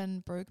and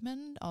Devin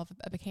Brugman of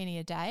A Bikini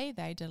A Day.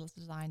 They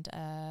designed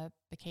a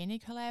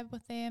bikini collab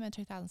with them in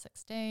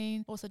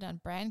 2016. Also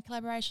done brand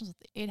collaborations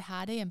with Ed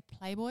Hardy and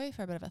Playboy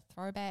for a bit of a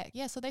throwback.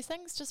 Yeah, so these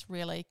things just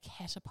really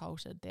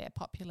catapulted their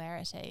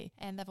popularity.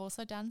 And they've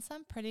also done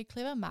some pretty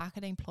clever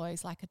marketing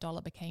ploys like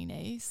 $1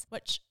 bikinis,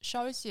 which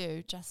shows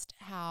you just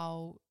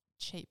how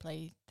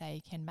cheaply they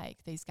can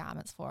make these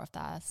garments for if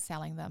they're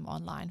selling them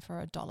online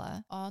for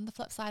 $1. On the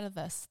flip side of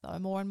this, though,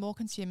 more and more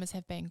consumers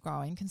have been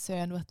growing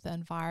concerned with the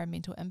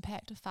environmental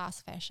impact of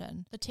fast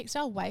fashion. The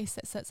textile waste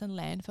that sits in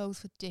landfills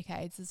for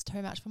decades is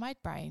too much for my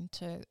brain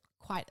to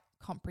quite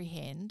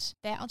comprehend.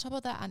 That on top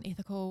of the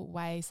unethical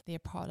ways their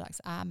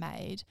products are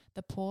made,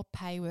 the poor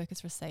pay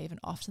workers receive, and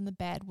often the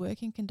bad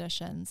working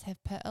conditions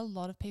have put a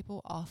lot of people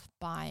off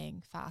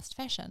buying fast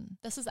fashion.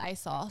 This is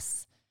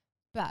ASOS.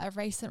 But a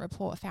recent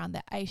report found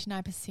that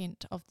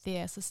 89% of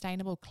their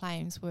sustainable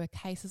claims were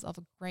cases of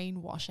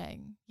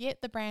greenwashing.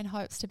 Yet the brand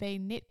hopes to be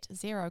net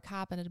zero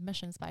carbon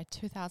emissions by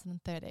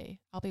 2030.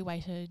 I'll be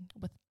waiting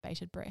with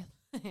bated breath.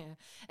 Yeah.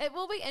 It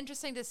will be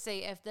interesting to see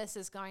if this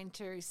is going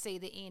to see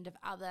the end of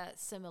other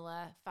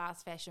similar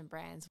fast fashion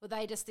brands. Were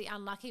they just the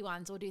unlucky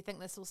ones, or do you think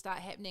this will start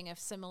happening if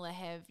similar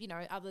have, you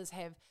know, others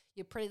have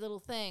your Pretty Little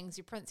Things,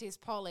 your Princess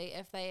Polly,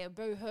 if they are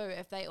Boohoo,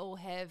 if they all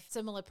have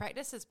similar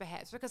practices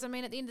perhaps? Because I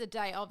mean, at the end of the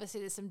day, obviously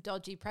there's some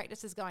dodgy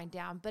practices going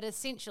down, but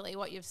essentially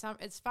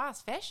it's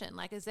fast fashion.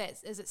 Like, is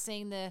it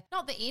seeing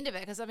not the end of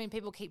it? Because I mean,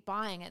 people keep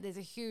buying it. There's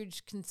a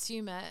huge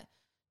consumer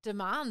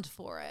demand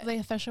for it. The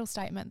official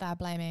statement, they're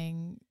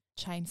blaming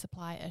chain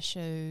supply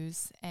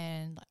issues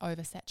and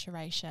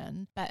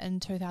oversaturation. But in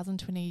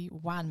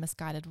 2021,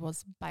 Misguided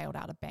was bailed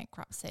out of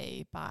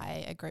bankruptcy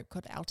by a group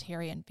called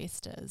Alteri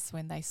Investors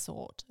when they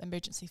sought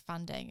emergency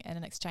funding, and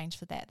in exchange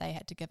for that they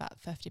had to give up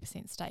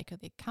 50% stake of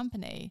their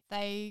company.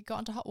 They got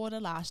into hot water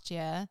last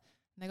year and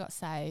they got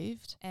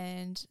saved,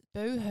 and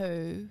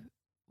Boohoo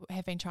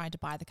have been trying to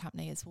buy the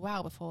company as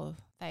well before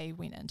they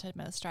went into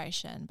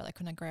administration, but they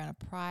couldn't agree on a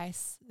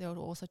price. There were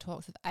also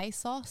talks with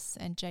ASOS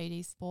and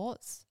JD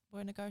Sports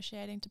were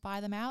negotiating to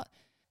buy them out.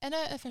 In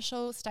an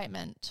official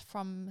statement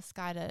from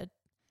Misguided,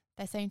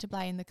 they seem to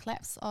blame the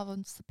collapse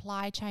of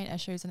supply chain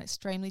issues and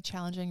extremely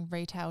challenging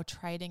retail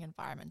trading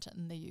environment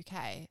in the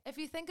UK. If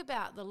you think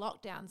about the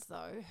lockdowns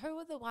though, who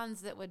were the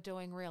ones that were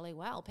doing really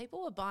well?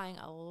 People were buying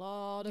a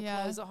lot of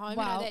clothes at home.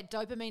 Well, you know, that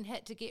dopamine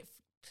hit to get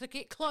to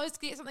get clothes, to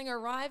get something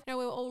arrived. You know,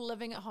 we were all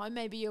living at home.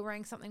 Maybe you're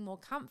wearing something more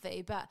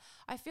comfy, but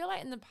I feel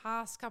like in the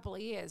past couple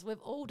of years,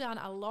 we've all done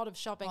a lot of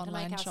shopping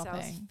Online to make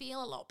ourselves shopping.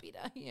 feel a lot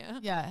better. Yeah.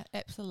 Yeah,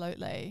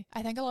 absolutely.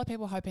 I think a lot of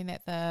people are hoping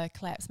that the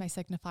collapse may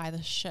signify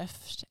the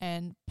shift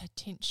and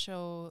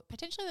potentially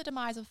the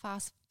demise of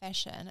fast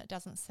fashion. It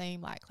doesn't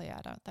seem likely,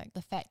 I don't think.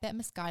 The fact that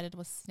Misguided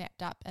was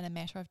snapped up in a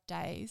matter of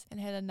days and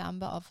had a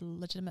number of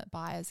legitimate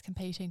buyers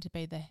competing to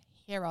be the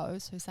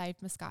heroes who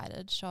saved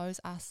Misguided shows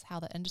us how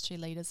the industry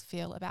leaders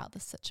feel about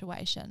this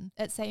situation.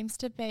 It seems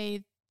to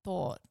be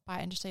thought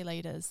by industry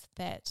leaders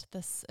that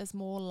this is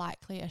more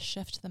likely a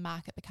shift to the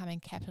market becoming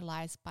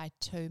capitalized by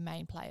two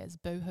main players,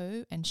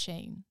 Boohoo and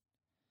Shein.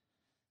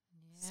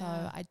 Yeah. So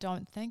I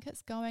don't think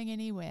it's going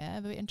anywhere.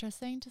 It'll be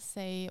interesting to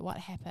see what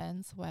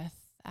happens with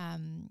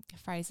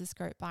Fraser's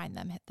Group buying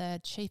them.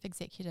 The chief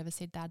executive has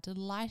said they're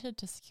delighted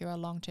to secure a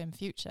long-term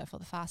future for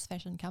the fast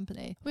fashion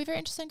company. It'll be very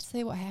interesting to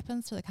see what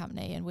happens to the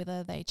company and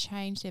whether they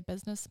change their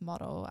business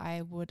model.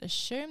 I would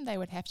assume they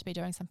would have to be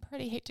doing some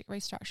pretty hectic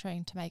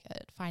restructuring to make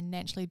it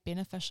financially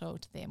beneficial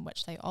to them,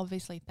 which they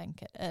obviously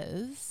think it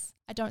is.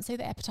 I don't see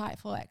the appetite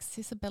for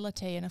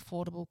accessibility and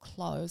affordable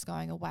clothes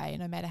going away,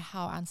 no matter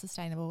how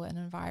unsustainable and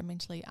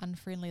environmentally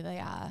unfriendly they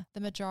are. The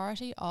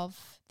majority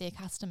of their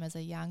customers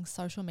are young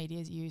social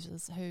media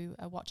users who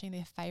are watching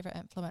their favourite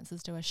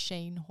influencers do a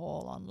Shein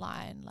haul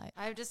online. Like,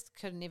 I just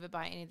could never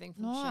buy anything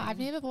from no, Shein. I've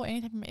never bought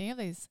anything from any of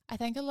these. I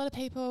think a lot of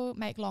people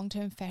make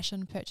long-term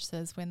fashion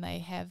purchases when they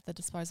have the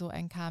disposable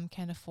income,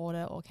 can afford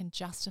it, or can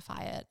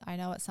justify it. I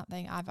know it's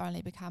something I've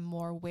only become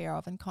more aware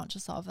of and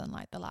conscious of in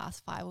like the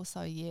last 5 or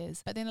so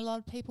years. But then a lot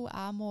of people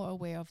are more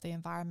aware of the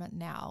environment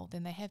now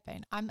than they have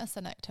been. I'm a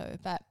cynic too,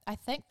 but I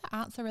think the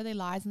answer really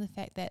lies in the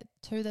fact that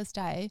to this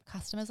day,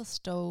 customers are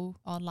still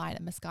online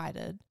at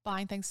Misguided,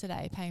 buying things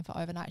today, paying for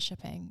overnight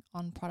shipping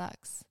on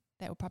products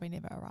that will probably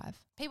never arrive.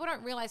 People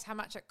don't realize how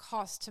much it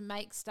costs to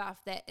make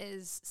stuff that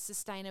is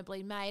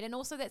sustainably made. And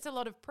also that's a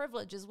lot of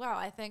privilege as well.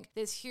 I think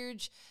there's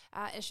huge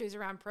issues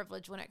around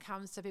privilege when it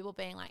comes to people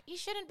being like, you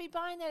shouldn't be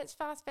buying that, it's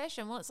fast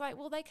fashion. Well, it's like,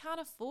 well, they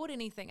can't afford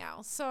anything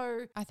else.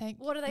 So I think,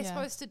 what are they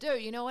supposed to do?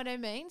 You know what I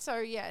mean? So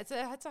yeah, it's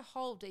a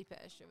whole deeper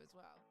issue as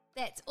well.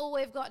 That's all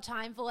we've got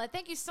time for.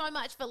 Thank you so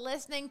much for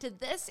listening to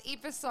this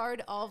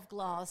episode of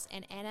Gloss.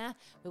 And Anna,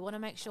 we want to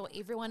make sure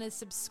everyone is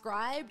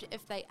subscribed.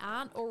 If they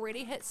aren't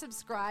already, hit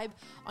subscribe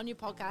on your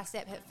podcast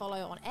app. Hit follow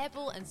on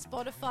Apple and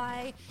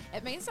Spotify.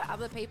 It means that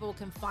other people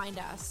can find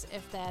us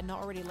if they're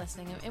not already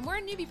listening. And we're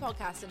a newbie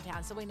podcast in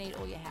town, so we need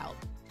all your help.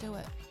 Do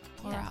it.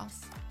 Or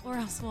else. Or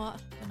else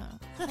what? I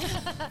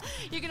don't know.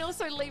 You can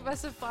also leave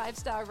us a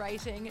 5-star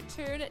rating.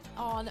 Turn it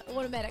on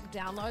automatic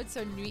download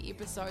so new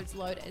episodes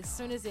load as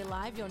soon as they're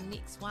live, your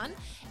next one.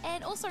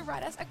 And also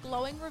write us a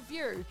glowing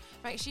review.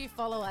 Make sure you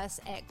follow us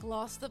at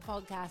Gloss the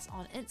Podcast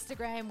on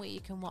Instagram, where you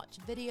can watch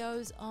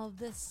videos of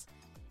this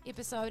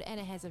episode.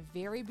 And it has a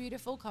very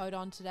beautiful coat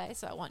on today,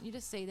 so I want you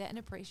to see that and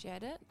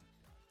appreciate it.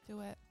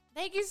 Do it.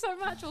 Thank you so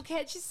much. We'll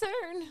catch you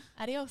soon.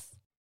 Adios.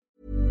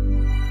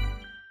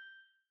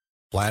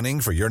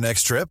 Planning for your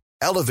next trip?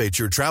 Elevate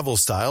your travel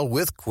style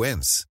with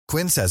Quince.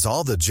 Quince has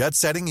all the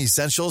jet-setting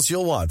essentials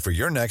you'll want for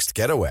your next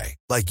getaway,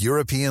 like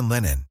European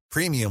linen,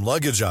 premium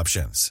luggage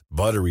options,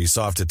 buttery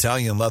soft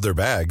Italian leather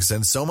bags,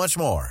 and so much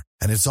more.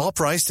 And it's all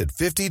priced at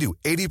 50 to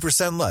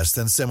 80% less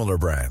than similar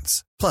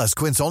brands. Plus,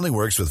 Quince only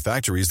works with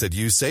factories that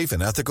use safe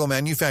and ethical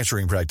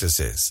manufacturing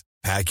practices.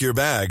 Pack your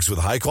bags with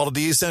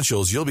high-quality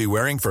essentials you'll be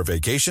wearing for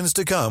vacations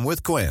to come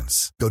with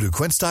Quince. Go to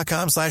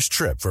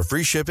quince.com/trip for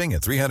free shipping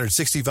and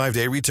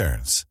 365-day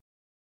returns.